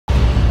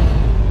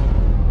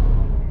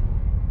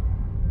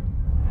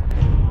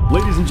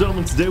and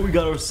gentlemen, today we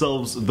got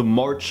ourselves the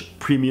March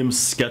Premium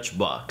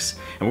SketchBox,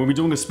 and we'll be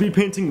doing a speed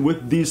painting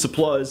with these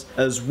supplies,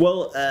 as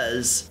well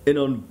as an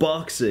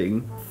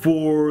unboxing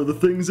for the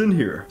things in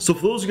here. So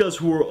for those of you guys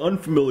who are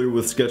unfamiliar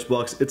with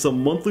SketchBox, it's a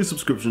monthly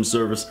subscription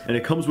service, and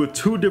it comes with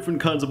two different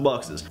kinds of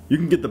boxes. You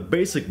can get the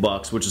basic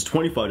box, which is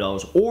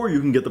 $25, or you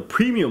can get the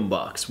premium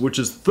box, which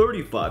is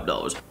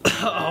 $35.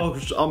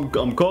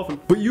 I'm coughing.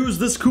 But use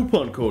this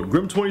coupon code,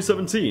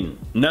 GRIM2017,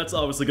 and that's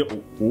obviously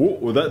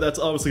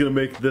gonna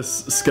make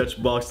this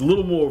SketchBox a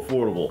little more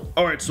affordable.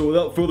 Alright, so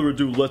without further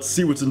ado, let's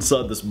see what's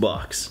inside this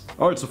box.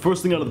 Alright, so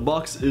first thing out of the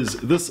box is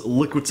this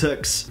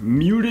Liquitex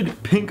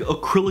muted pink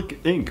acrylic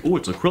ink. Oh,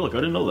 it's acrylic,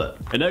 I didn't know that.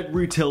 And that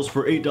retails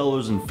for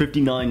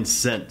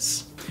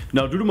 $8.59.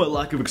 Now, due to my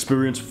lack of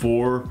experience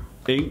for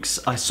inks,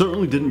 I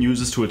certainly didn't use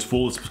this to its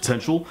fullest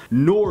potential,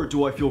 nor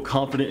do I feel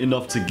confident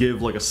enough to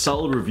give like a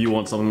solid review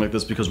on something like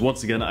this, because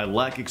once again, I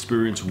lack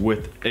experience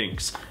with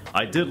inks.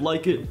 I did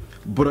like it,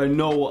 but I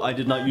know I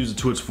did not use it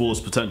to its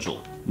fullest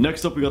potential.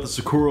 Next up, we got the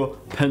Sakura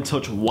Pen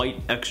Touch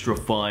White Extra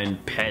Fine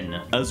Pen.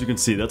 As you can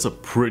see, that's a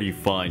pretty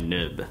fine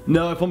nib.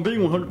 Now, if I'm being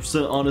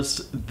 100%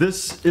 honest,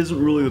 this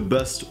isn't really the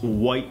best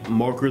white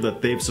marker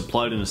that they've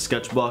supplied in a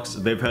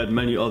SketchBox. They've had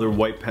many other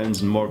white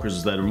pens and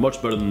markers that are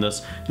much better than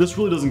this. This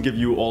really doesn't give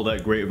you all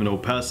that great of an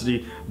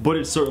opacity, but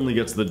it certainly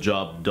gets the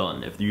job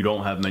done if you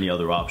don't have many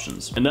other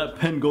options. And that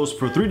pen goes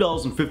for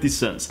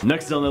 $3.50.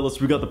 Next down that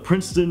list, we got the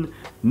Princeton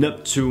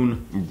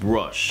Neptune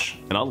brush.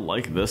 And I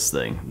like this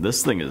thing.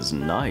 This thing is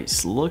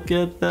nice. Look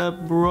at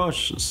that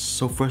brush. It's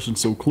so fresh and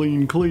so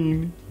clean.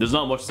 There's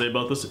not much to say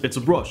about this. It's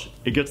a brush.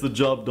 It gets the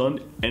job done,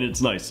 and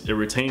it's nice. It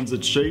retains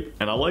its shape,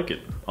 and I like it.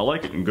 I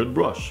like it, and good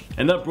brush.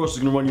 And that brush is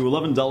gonna run you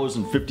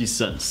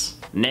 $11.50.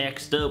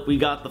 Next up, we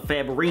got the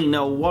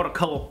Faberino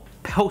watercolor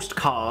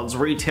postcards,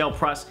 retail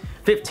price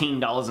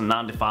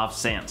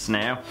 $15.95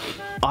 now.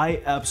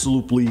 I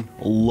absolutely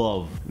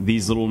love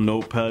these little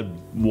notepad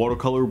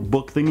watercolor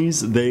book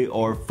thingies. They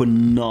are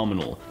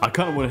phenomenal. I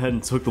kind of went ahead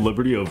and took the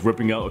liberty of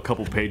ripping out a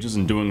couple pages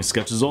and doing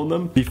sketches on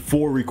them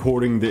before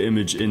recording the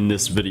image in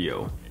this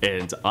video.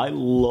 And I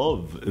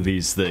love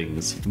these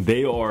things.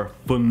 They are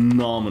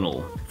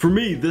phenomenal. For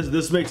me,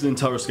 this makes the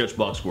entire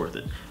SketchBox worth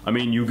it. I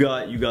mean, you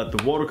got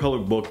the watercolor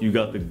book, you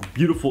got the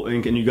beautiful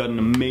ink, and you got an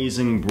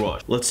amazing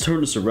brush. Let's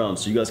turn this around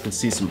so you guys can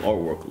see some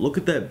artwork. Look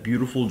at that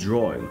beautiful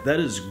drawing. That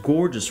is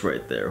gorgeous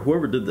right there.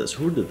 Whoever did this,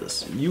 who did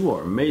this? You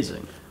are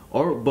amazing.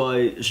 Art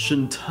by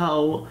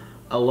Chantal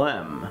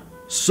Alam.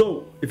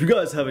 So, if you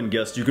guys haven't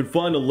guessed, you can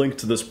find a link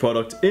to this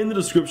product in the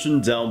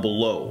description down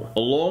below,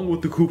 along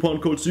with the coupon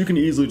code, so you can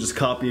easily just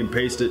copy and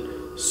paste it,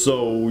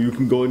 so you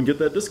can go ahead and get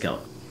that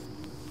discount.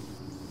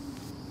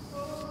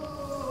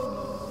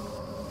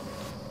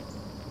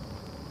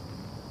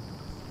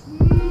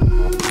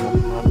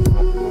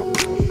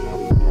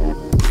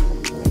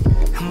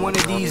 One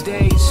of these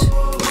days,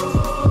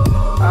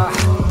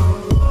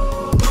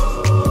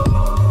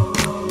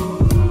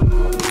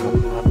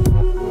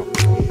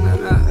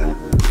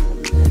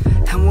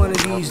 and one of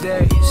these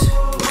days,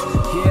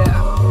 yeah.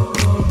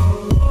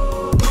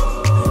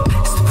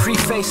 It's the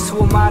preface to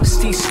a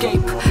modesty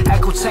escape.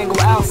 Echo Tango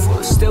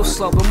Alpha, still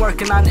slow, been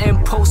working on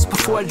impulse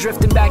before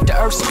drifting back to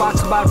Earth.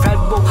 Sponsored by Red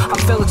Bull. I'm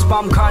Felix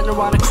Baumgartner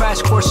on a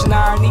crash course in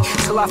irony,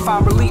 till I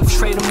find relief,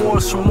 trading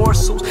morals for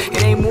morsels.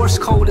 It ain't Morse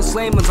code, it's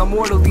layman's. I'm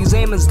mortal, these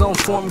amens don't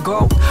form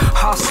gold.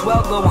 I'll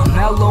swell though, I'm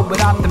mellow,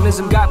 but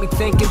optimism got me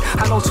thinking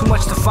I know too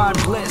much to find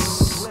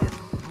bliss.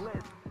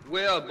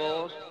 Well,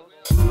 boss.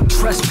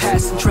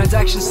 Trespassing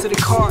transactions to the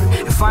card.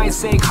 If I ain't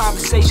saying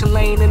conversation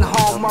laying in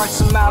hallmarks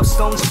and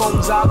milestones,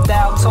 phones out,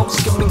 dial tone,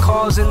 skipping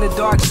calls in the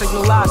dark,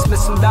 signal lights,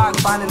 missing dock,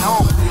 finding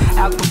home.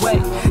 Out the way,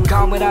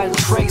 gone without a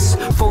trace.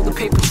 Fold the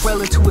paper trail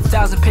into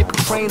 1,000 paper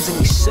cranes and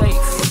he's safe.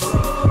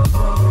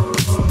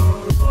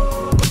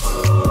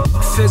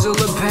 Fizzle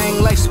or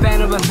bang,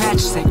 lifespan of a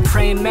matchstick.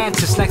 Praying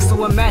mantis next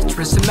to a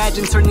mattress.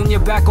 Imagine turning your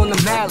back on the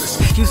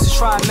malice. Used to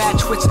try and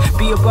match wits,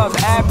 be above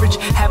average.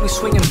 Had me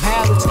swinging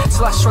mallets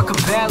till I struck a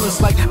balance.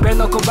 Like bare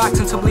knuckle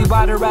boxing to bleed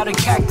water out of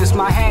cactus.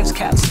 My hands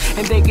cats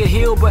and they get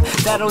healed, but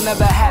that'll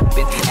never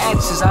happen.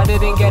 Answers, I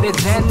didn't get it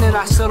then and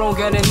I still don't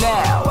get it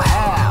now.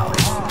 How?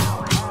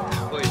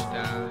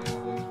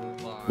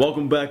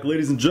 Welcome back,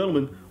 ladies and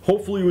gentlemen.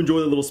 Hopefully you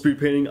enjoy the little speed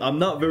painting. I'm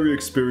not very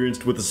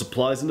experienced with the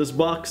supplies in this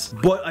box,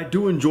 but I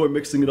do enjoy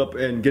mixing it up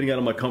and getting out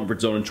of my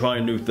comfort zone and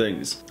trying new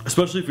things.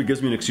 Especially if it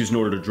gives me an excuse in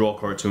order to draw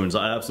cartoons.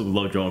 I absolutely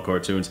love drawing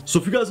cartoons. So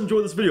if you guys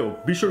enjoy this video,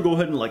 be sure to go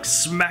ahead and like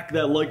smack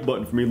that like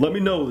button for me. Let me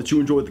know that you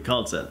enjoyed the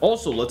content.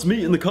 Also, let's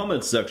meet in the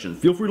comments section.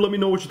 Feel free to let me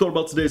know what you thought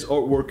about today's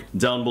artwork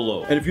down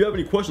below. And if you have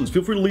any questions,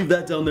 feel free to leave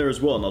that down there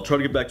as well, and I'll try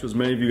to get back to as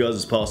many of you guys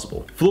as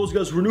possible. For those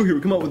guys who are new here, we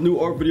come out with new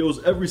art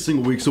videos every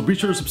single week, so be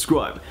sure to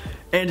subscribe.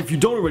 And if you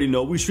don't already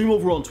know, we stream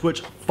over on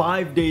Twitch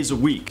 5 days a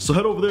week. So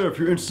head over there if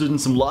you're interested in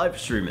some live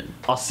streaming.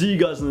 I'll see you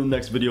guys in the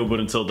next video, but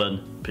until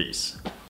then, peace.